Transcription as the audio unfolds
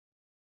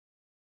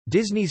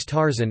Disney's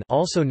Tarzan,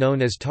 also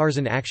known as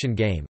Tarzan Action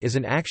Game, is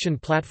an action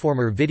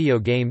platformer video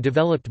game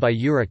developed by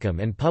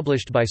Eurocom and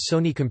published by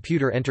Sony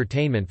Computer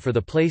Entertainment for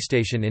the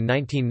PlayStation in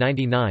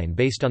 1999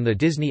 based on the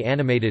Disney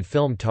animated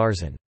film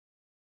Tarzan.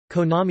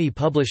 Konami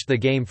published the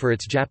game for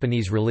its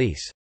Japanese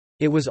release.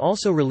 It was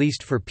also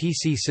released for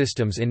PC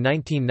systems in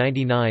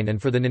 1999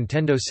 and for the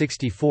Nintendo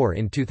 64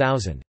 in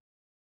 2000.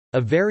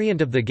 A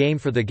variant of the game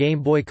for the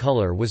Game Boy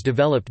Color was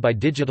developed by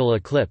Digital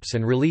Eclipse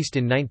and released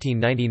in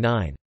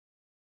 1999.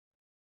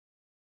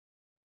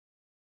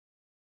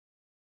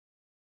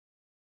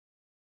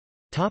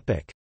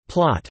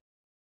 Plot.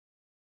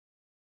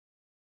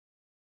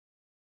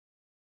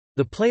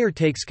 The player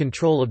takes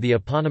control of the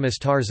eponymous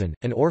Tarzan,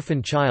 an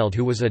orphan child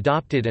who was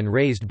adopted and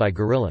raised by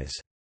gorillas.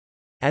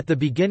 At the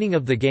beginning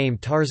of the game,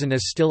 Tarzan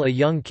is still a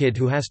young kid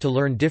who has to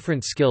learn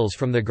different skills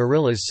from the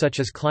gorillas, such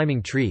as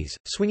climbing trees,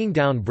 swinging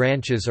down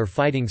branches, or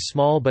fighting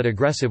small but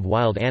aggressive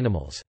wild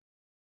animals.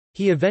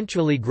 He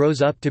eventually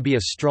grows up to be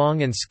a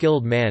strong and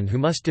skilled man who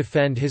must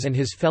defend his and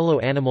his fellow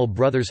animal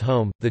brothers'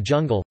 home, the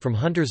jungle, from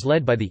hunters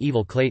led by the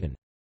evil Clayton.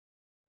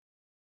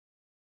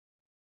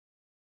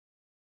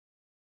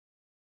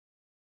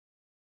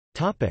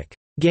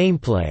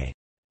 Gameplay.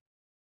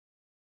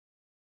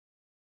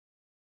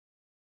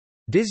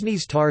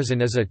 Disney's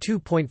Tarzan is a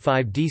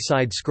 2.5D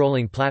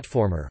side-scrolling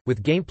platformer,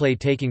 with gameplay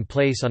taking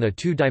place on a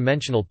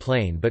two-dimensional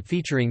plane but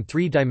featuring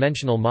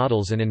three-dimensional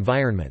models and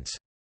environments.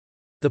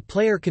 The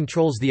player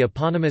controls the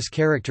eponymous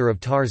character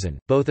of Tarzan,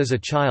 both as a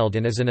child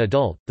and as an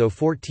adult, though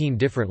 14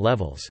 different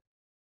levels.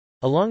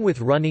 Along with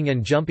running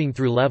and jumping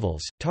through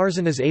levels,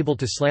 Tarzan is able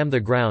to slam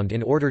the ground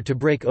in order to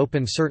break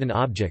open certain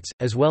objects,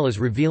 as well as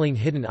revealing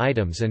hidden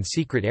items and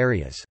secret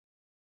areas.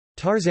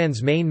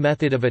 Tarzan's main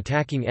method of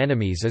attacking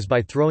enemies is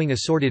by throwing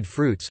assorted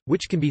fruits,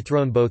 which can be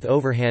thrown both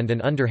overhand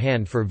and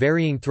underhand for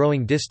varying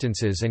throwing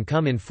distances and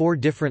come in 4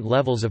 different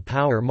levels of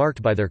power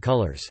marked by their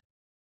colors.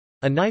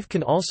 A knife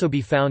can also be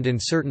found in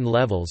certain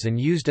levels and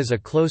used as a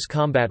close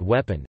combat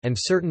weapon, and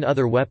certain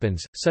other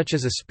weapons, such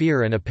as a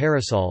spear and a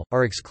parasol,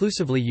 are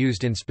exclusively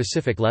used in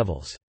specific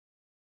levels.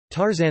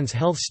 Tarzan's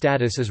health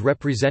status is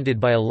represented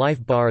by a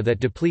life bar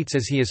that depletes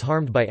as he is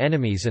harmed by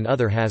enemies and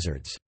other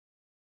hazards.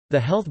 The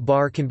health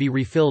bar can be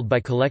refilled by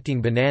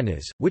collecting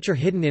bananas, which are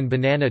hidden in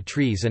banana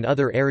trees and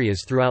other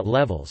areas throughout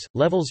levels.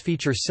 Levels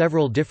feature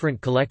several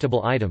different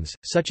collectible items,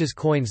 such as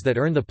coins that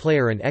earn the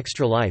player an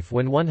extra life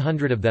when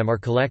 100 of them are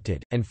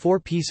collected, and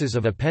 4 pieces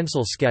of a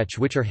pencil sketch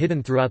which are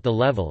hidden throughout the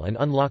level and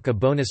unlock a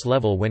bonus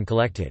level when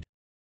collected.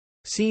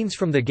 Scenes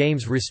from the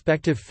game's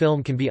respective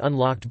film can be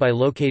unlocked by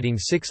locating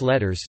 6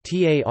 letters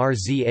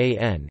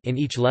Tarzan in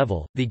each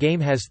level. The game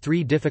has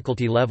 3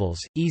 difficulty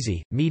levels: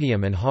 easy,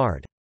 medium and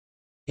hard.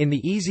 In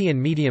the easy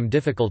and medium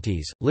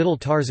difficulties, little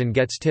Tarzan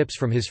gets tips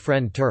from his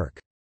friend Turk.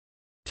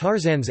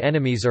 Tarzan's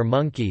enemies are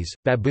monkeys,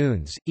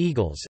 baboons,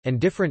 eagles, and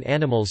different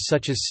animals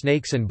such as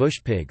snakes and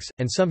bush pigs,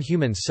 and some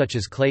humans such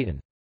as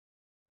Clayton.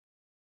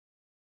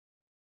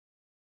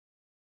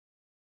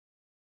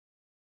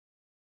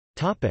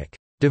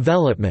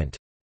 Development.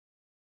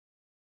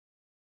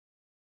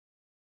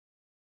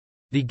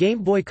 The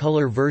Game Boy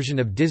Color version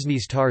of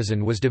Disney's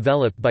Tarzan was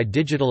developed by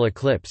Digital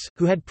Eclipse,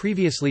 who had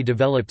previously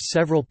developed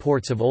several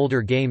ports of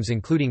older games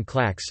including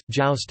Klax,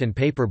 Joust and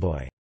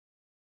Paperboy.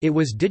 It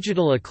was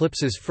Digital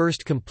Eclipse's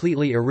first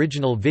completely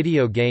original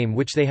video game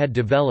which they had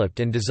developed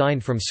and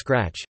designed from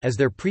scratch, as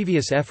their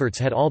previous efforts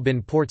had all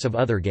been ports of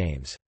other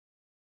games.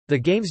 The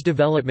game's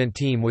development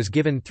team was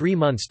given 3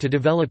 months to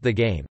develop the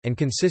game, and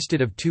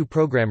consisted of 2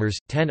 programmers,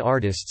 10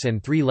 artists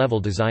and 3 level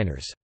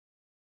designers.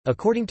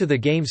 According to the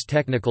game's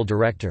technical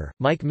director,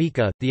 Mike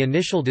Mika, the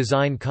initial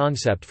design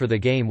concept for the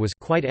game was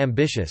quite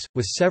ambitious,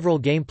 with several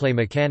gameplay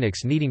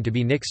mechanics needing to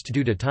be nixed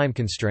due to time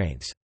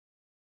constraints.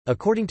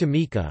 According to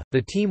Mika,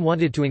 the team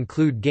wanted to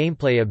include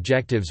gameplay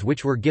objectives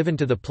which were given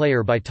to the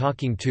player by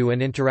talking to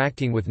and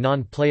interacting with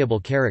non-playable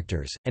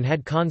characters, and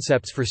had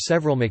concepts for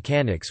several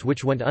mechanics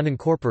which went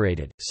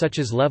unincorporated, such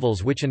as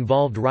levels which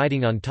involved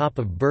riding on top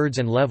of birds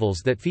and levels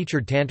that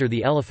featured Tantor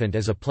the elephant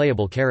as a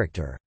playable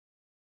character.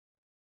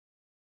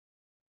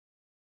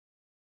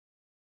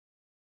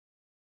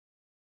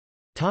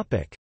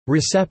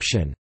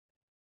 Reception.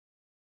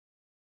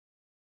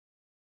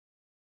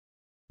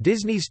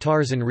 Disney's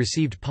Tarzan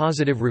received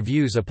positive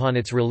reviews upon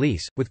its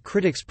release, with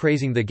critics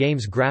praising the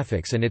game's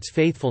graphics and its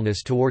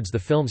faithfulness towards the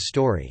film's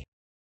story.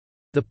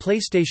 The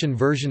PlayStation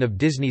version of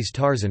Disney's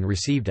Tarzan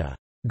received a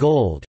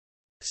Gold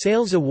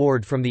Sales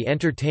Award from the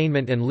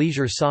Entertainment and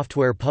Leisure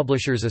Software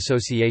Publishers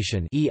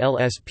Association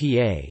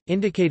 (ELSPA),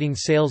 indicating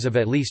sales of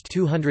at least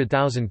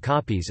 200,000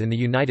 copies in the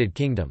United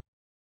Kingdom.